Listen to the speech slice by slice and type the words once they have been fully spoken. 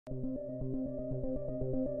My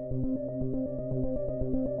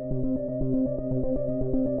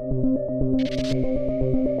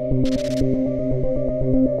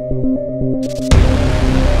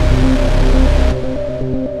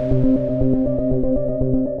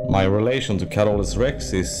relation to Carolus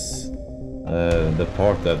Rex is the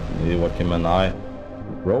part that Joachim and I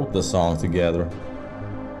wrote the song together.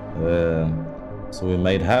 So we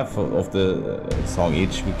made half of the song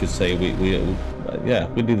each. We could say we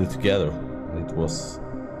did it together. It was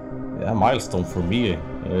a milestone for me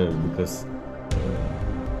because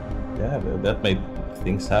that made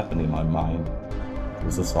things happen in my mind. It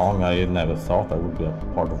was a song I never thought I would be a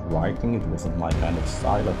part of writing. It wasn't my kind of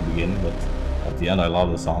style at the beginning, but at the end I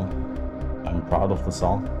love the song. I'm proud of the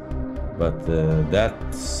song. But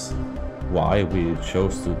that's why we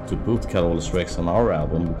chose to put Carolus Rex on our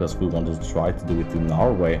album, because we wanted to try to do it in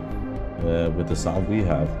our way with the sound we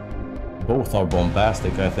have. Both are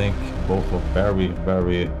bombastic, I think. Both are very,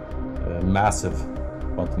 very massive,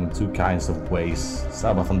 but in two kinds of ways.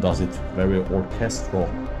 Sabaton does it very orchestral,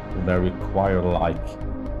 very choir-like.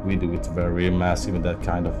 We do it very massive in that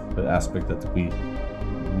kind of aspect that we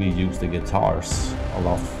use the guitars a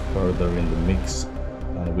lot further in the mix,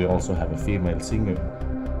 and we also have a female singer.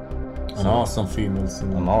 An awesome female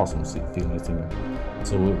singer. An awesome female singer.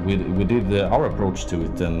 So we did our approach to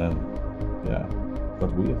it, and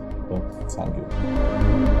but we thought it sounded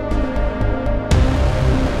good.